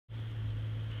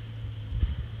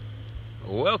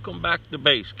Welcome back to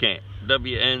Base Camp,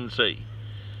 WNC.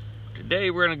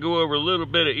 Today we're going to go over a little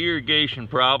bit of irrigation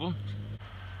problems.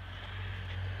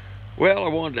 Well,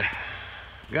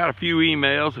 got a few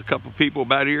emails, a couple people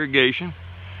about irrigation.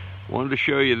 Wanted to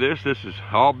show you this. This has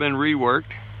all been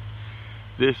reworked.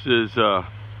 This is a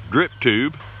drip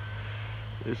tube.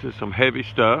 This is some heavy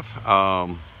stuff.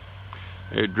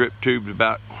 A drip tube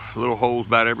about little holes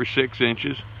about every 6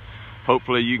 inches.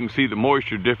 Hopefully you can see the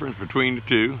moisture difference between the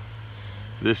two.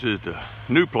 This is the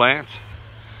new plants.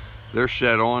 They're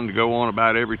set on to go on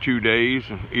about every 2 days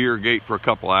and irrigate for a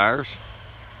couple hours.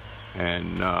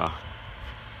 And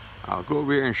I'll go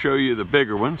over here and show you the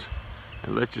bigger ones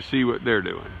and let you see what they're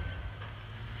doing.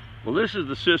 Well, this is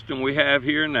the system we have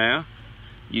here now.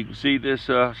 You can see this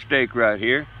stake right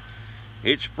here.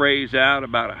 It sprays out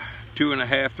about a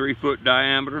 2.5 3 foot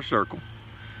diameter circle.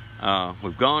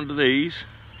 We've gone to these.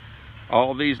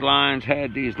 All these lines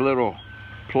had these little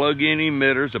plug-in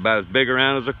emitters about as big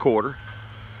around as a quarter.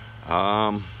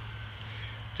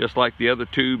 Just like the other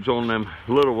tubes on them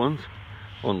little ones,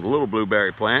 on the little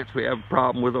blueberry plants, we have a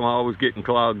problem with them always getting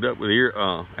clogged up with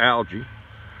algae.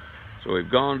 So we've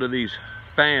gone to these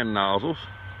fan nozzles,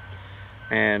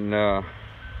 and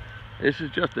this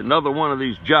is just another one of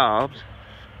these jobs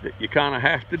that you kind of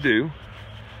have to do.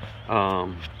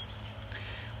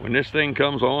 When this thing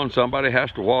comes on, somebody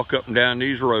has to walk up and down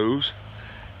these rows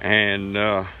and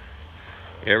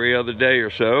every other day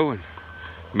or so and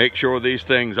make sure these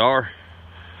things are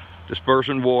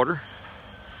dispersing water.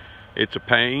 It's a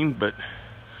pain, but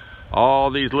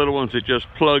all these little ones that just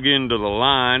plug into the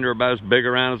line are about as big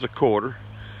around as a quarter.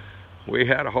 We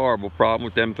had a horrible problem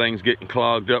with them things getting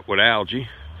clogged up with algae,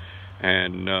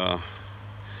 and of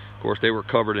course they were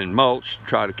covered in mulch to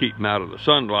try to keep them out of the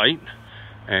sunlight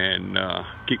and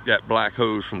keep that black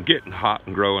hose from getting hot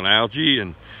and growing algae.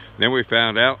 And then we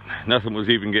found out nothing was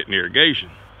even getting irrigation.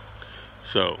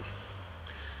 So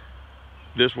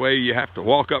this way you have to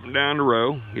walk up and down the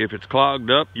row. If it's clogged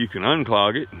up, you can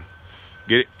unclog it and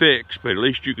get it fixed, but at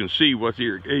least you can see what's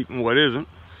irrigating and what isn't.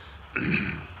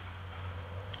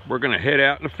 We're going to head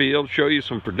out in the field, show you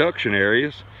some production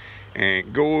areas,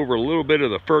 and go over a little bit of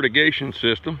the fertigation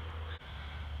system.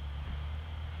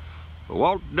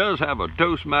 Walt does have a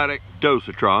Dosmatic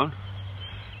dosatron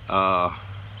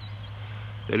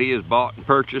that he has bought and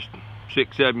purchased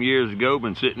 6-7 years ago,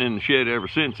 been sitting in the shed ever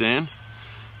since then.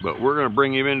 But we're going to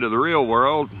bring him into the real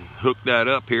world and hook that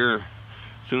up here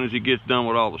as soon as he gets done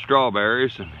with all the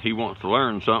strawberries and he wants to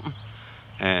learn something.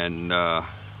 And but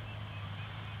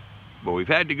we've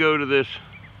had to go to this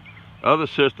other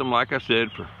system, like I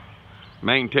said, for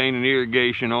maintaining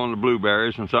irrigation on the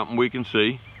blueberries, and something we can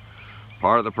see.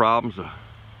 Part of the problems,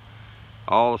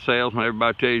 all the salesmen,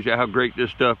 everybody tells you how great this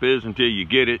stuff is until you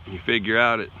get it and you figure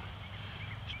out it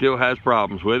still has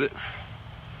problems with it.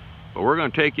 But we're going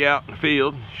to take you out in the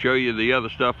field, show you the other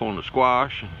stuff on the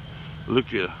squash, and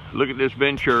look at this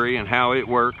venturi and how it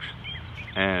works,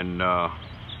 and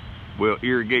we'll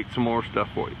irrigate some more stuff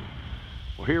for you.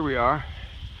 Well, here we are.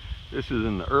 This is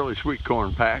in the early sweet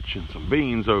corn patch and some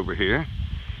beans over here.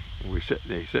 And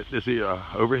they set this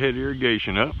overhead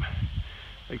irrigation up.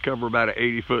 They cover about an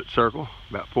 80-foot circle,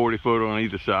 about 40 foot on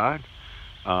either side.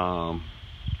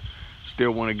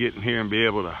 Still want to get in here and be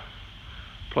able to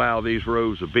plow these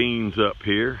rows of beans up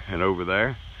here and over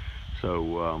there.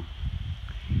 So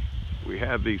we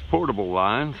have these portable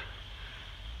lines.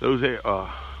 Those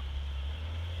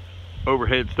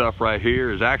overhead stuff right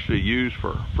here is actually used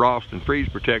for frost and freeze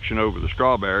protection over the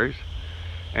strawberries.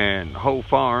 And the whole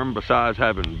farm, besides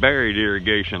having buried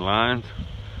irrigation lines,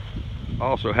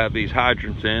 also have these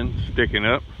hydrants in sticking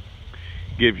up.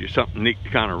 Gives you something neat to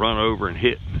kind of run over and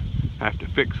hit, have to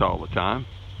fix all the time.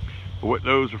 But what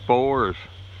those are for is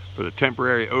for the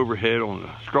temporary overhead on the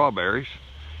strawberries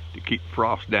to keep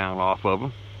frost down off of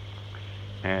them.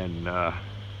 And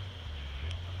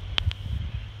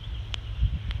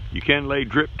you can lay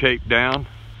drip tape down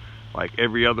like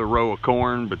every other row of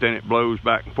corn, but then it blows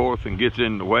back and forth and gets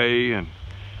in the way, and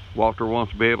Walter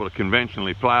wants to be able to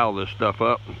conventionally plow this stuff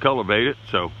up and cultivate it,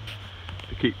 so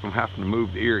to keep from having to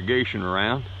move the irrigation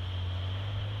around.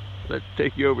 Let's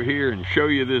take you over here and show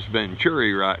you this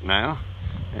venturi right now,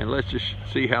 and let's just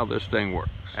see how this thing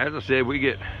works. As I said, we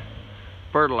get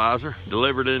fertilizer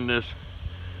delivered in this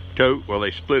tote. Well,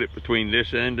 they split it between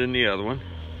this end and the other one,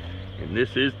 and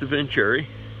this is the venturi.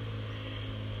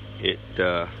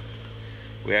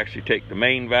 We actually take the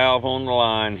main valve on the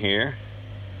line here.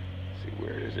 Let's see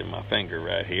where it is in my finger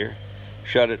right here.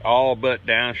 Shut it all but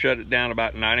down, shut it down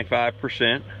about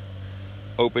 95%.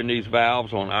 Open these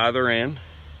valves on either end.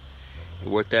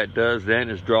 And what that does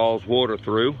then is draws water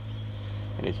through.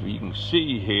 And as you can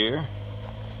see here,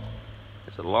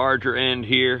 It's a larger end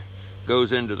here,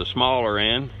 goes into the smaller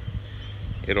end.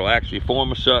 It'll actually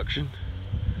form a suction.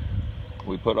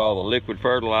 We put all the liquid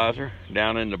fertilizer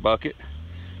down in the bucket.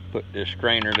 Put this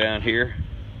strainer down here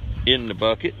in the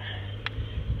bucket.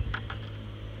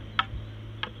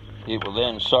 It will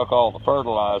then suck all the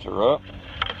fertilizer up,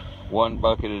 one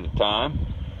bucket at a time,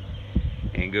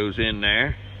 and goes in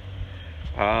there.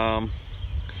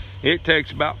 It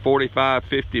takes about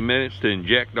 45-50 minutes to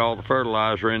inject all the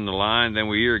fertilizer in the line. Then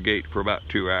we irrigate for about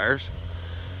 2 hours.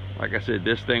 Like I said,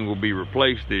 this thing will be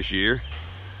replaced this year.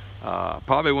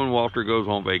 Probably when Walter goes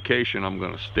on vacation, I'm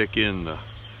going to stick in the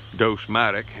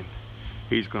Dose-Matic, and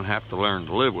he's going to have to learn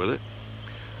to live with it.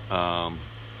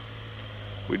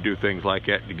 We do things like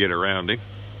that to get around him.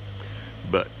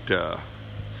 But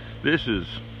this is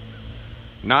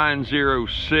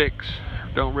 906.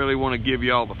 Don't really want to give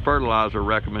you all the fertilizer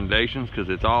recommendations because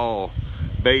it's all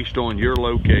based on your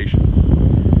location.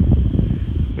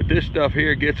 But this stuff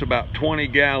here gets about 20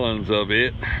 gallons of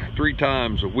it 3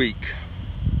 times a week.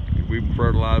 We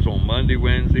fertilize on Monday,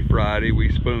 Wednesday, Friday.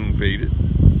 We spoon feed it.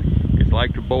 It's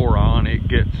like the boron. It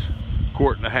gets 1.5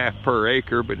 quarts per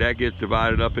acre, but that gets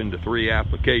divided up into 3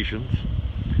 applications.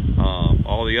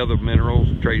 All the other minerals,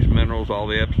 trace minerals, all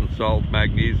the Epsom salts,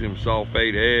 magnesium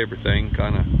sulfate, everything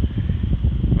kind of,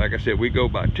 like I said, we go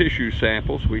by tissue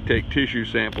samples. We take tissue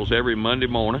samples every Monday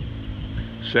morning,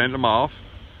 send them off.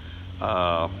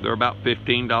 They're about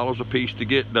 $15 a piece to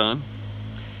get done.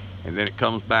 And then it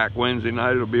comes back Wednesday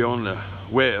night. It'll be on the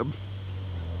web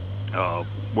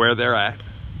where they're at.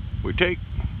 We take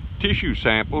tissue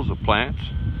samples of plants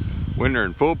when they're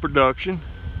in full production.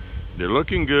 They're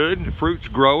looking good, the fruit's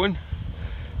growing,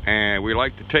 and we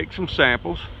like to take some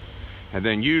samples and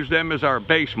then use them as our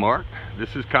base mark.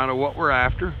 This is kind of what we're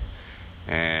after.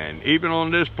 And even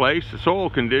on this place, the soil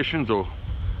conditions will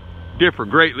differ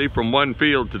greatly from one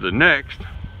field to the next,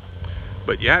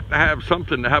 but you have to have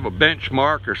something to have a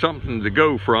benchmark or something to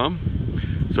go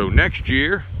from. So next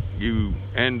year you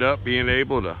end up being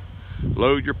able to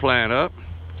load your plant up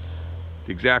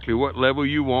to exactly what level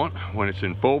you want when it's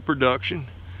in full production,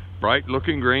 bright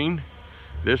looking green.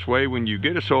 This way, when you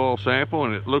get a soil sample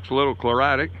and it looks a little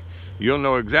chloritic, you'll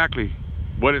know exactly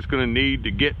what it's going to need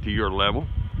to get to your level.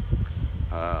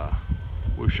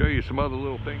 We'll show you some other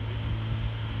little things.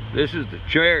 This is the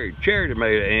cherry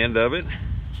tomato end of it.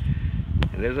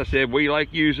 And as I said, we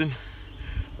like using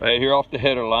right here off the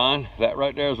header line. That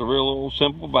right there is a real little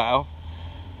simple valve.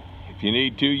 If you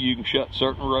need to, you can shut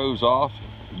certain rows off.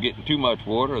 If you're getting too much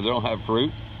water or they don't have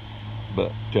fruit.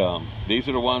 But these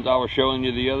are the ones I was showing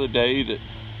you the other day that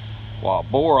while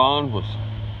boron was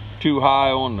too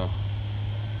high on the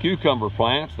cucumber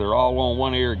plants, they're all on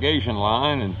one irrigation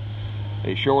line, and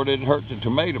they sure didn't hurt the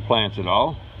tomato plants at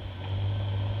all.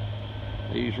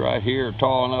 These right here are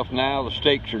tall enough now. The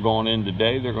stakes are going in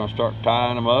today. They're going to start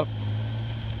tying them up,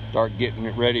 start getting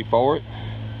it ready for it.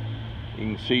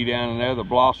 You can see down in there the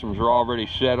blossoms are already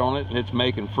set on it, and it's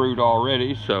making fruit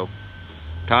already. So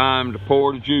time to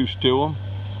pour the juice to them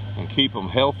and keep them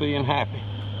healthy and happy.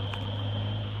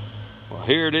 Well,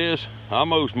 here it is,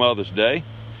 almost Mother's Day.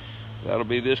 That'll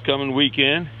be this coming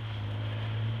weekend.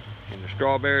 And the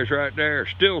strawberries right there are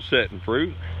still setting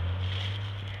fruit.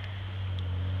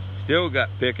 Still got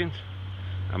pickings.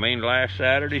 I mean, last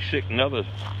Saturday, another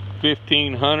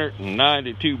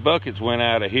 1,592 buckets went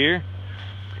out of here.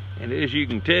 And as you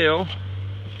can tell,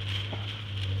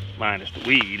 minus the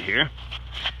weed here,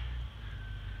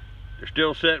 they're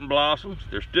still setting blossoms,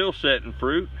 they're still setting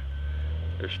fruit,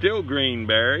 they're still green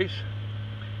berries.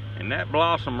 And that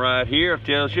blossom right here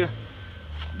tells you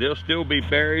there'll still be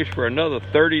berries for another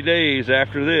 30 days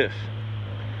after this.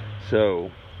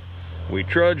 So we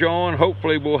trudge on.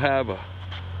 Hopefully we'll have a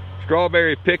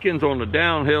strawberry pickings on the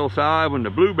downhill side when the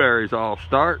blueberries all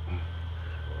start.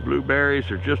 Blueberries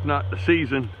are just not the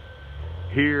season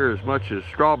here as much as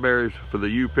strawberries for the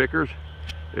U-pickers.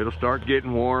 It'll start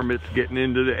getting warm. It's getting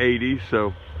into the 80s,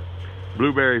 so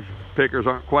blueberry pickers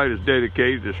aren't quite as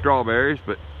dedicated to strawberries,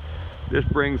 but this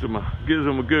gives them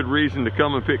a good reason to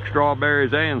come and pick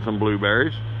strawberries and some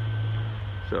blueberries.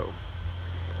 So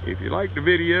if you like the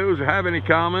videos or have any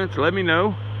comments, let me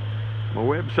know. My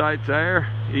website's there,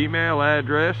 email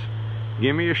address.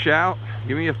 Give me a shout,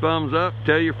 give me a thumbs up,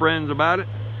 tell your friends about it,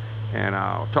 and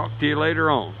I'll talk to you later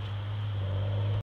on.